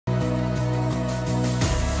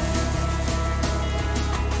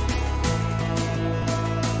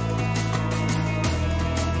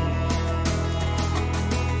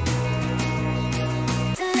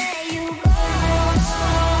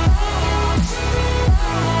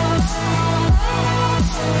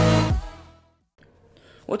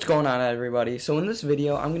What's going on, everybody? So in this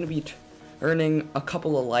video I'm going to be turning a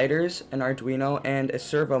couple of lighters, an Arduino, and a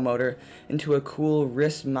servo motor into a cool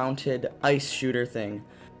wrist mounted ice shooter thing.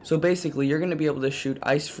 So basically you're going to be able to shoot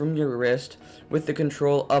ice from your wrist with the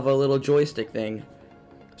control of a little joystick thing.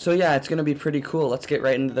 So yeah, it's going to be pretty cool. Let's get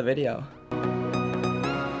right into the video.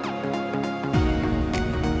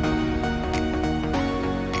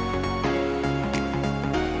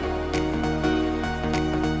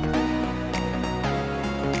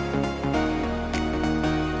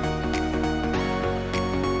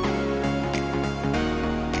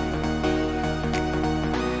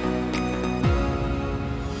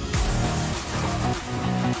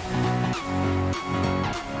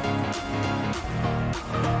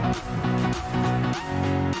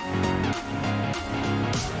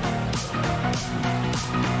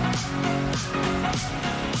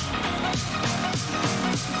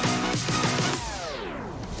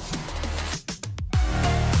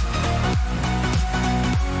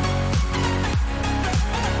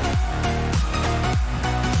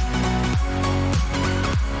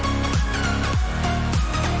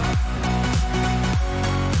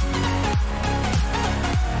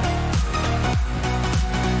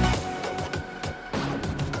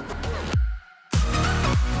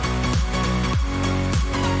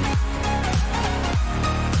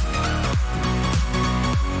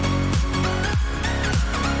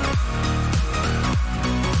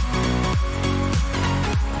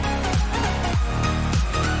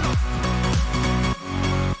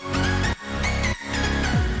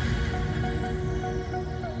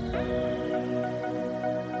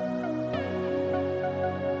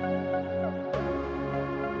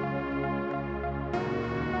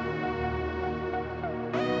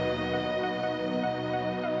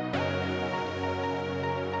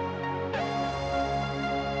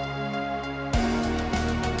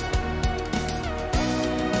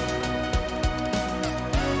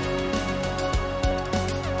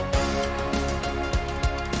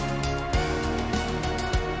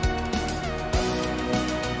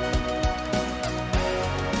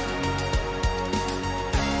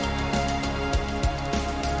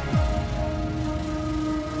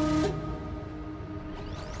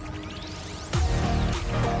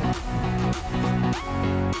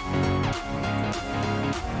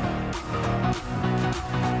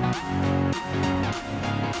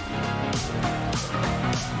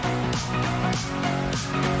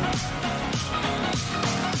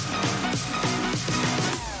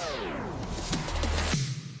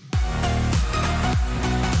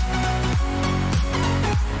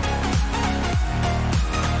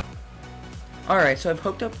 Alright, so I've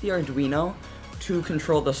hooked up the Arduino to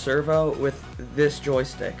control the servo with this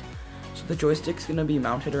joystick. So the joystick's going to be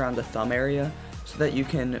mounted around the thumb area so that you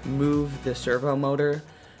can move the servo motor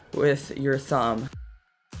with your thumb.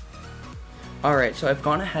 Alright, so I've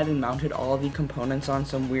gone ahead and mounted all the components on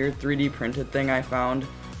some weird 3D printed thing I found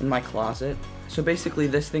in my closet. So basically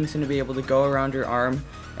this thing's going to be able to go around your arm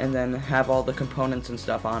and then have all the components and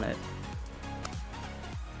stuff on it.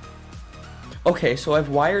 Okay, so I've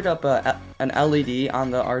wired up an LED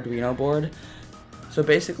on the Arduino board. So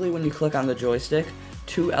basically when you click on the joystick,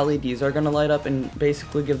 two LEDs are going to light up and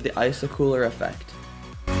basically give the ice a cooler effect.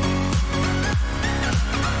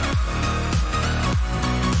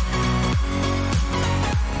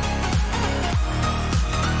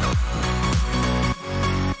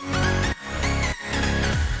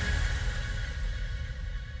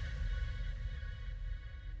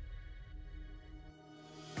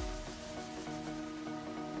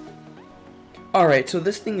 Alright, so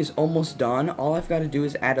this thing is almost done. All I've got to do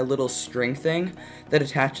is add a little string thing that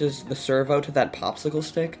attaches the servo to that popsicle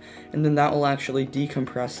stick, and then that will actually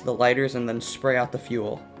decompress the lighters and then spray out the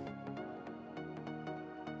fuel.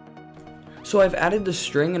 So I've added the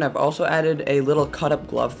string, and I've also added a little cut up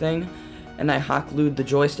glove thing, and I hot glued the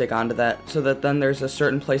joystick onto that so that then there's a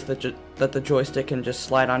certain place that the joystick can just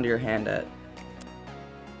slide onto your hand at.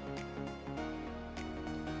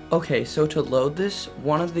 Okay, so to load this,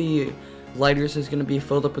 one of the lighters is going to be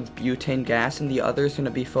filled up with butane gas and the other is going to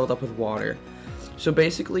be filled up with water. So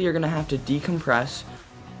basically you're going to have to decompress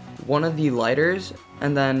one of the lighters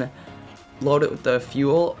and then load it with the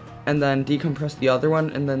fuel and then decompress the other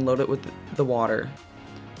one and then load it with the water.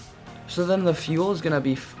 So then the fuel is going to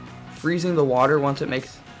be freezing the water once it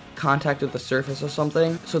makes contact with the surface of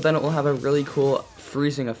something, so then it will have a really cool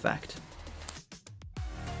freezing effect.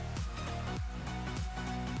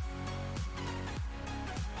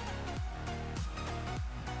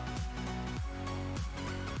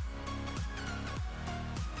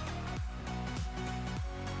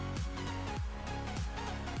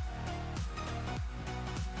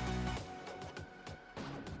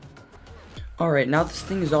 Alright, now this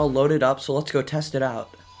thing is all loaded up, so let's go test it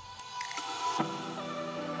out.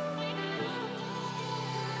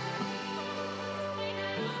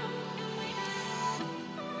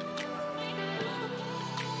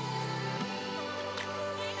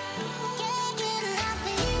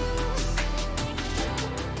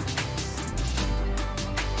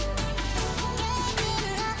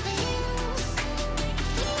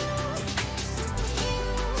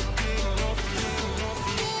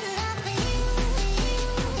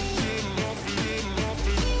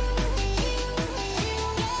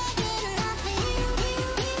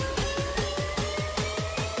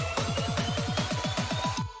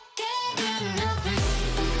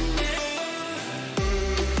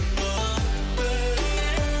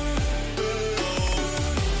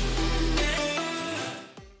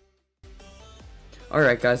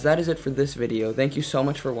 Alright guys, that is it for this video. Thank you so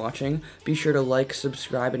much for watching. Be sure to like,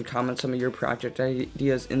 subscribe, and comment some of your project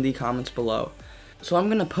ideas in the comments below. So I'm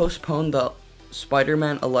going to postpone the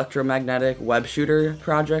Spider-Man electromagnetic web shooter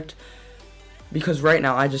project because right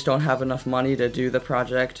now I just don't have enough money to do the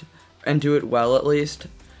project and do it well at least.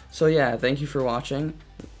 So yeah, thank you for watching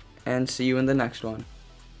and see you in the next one.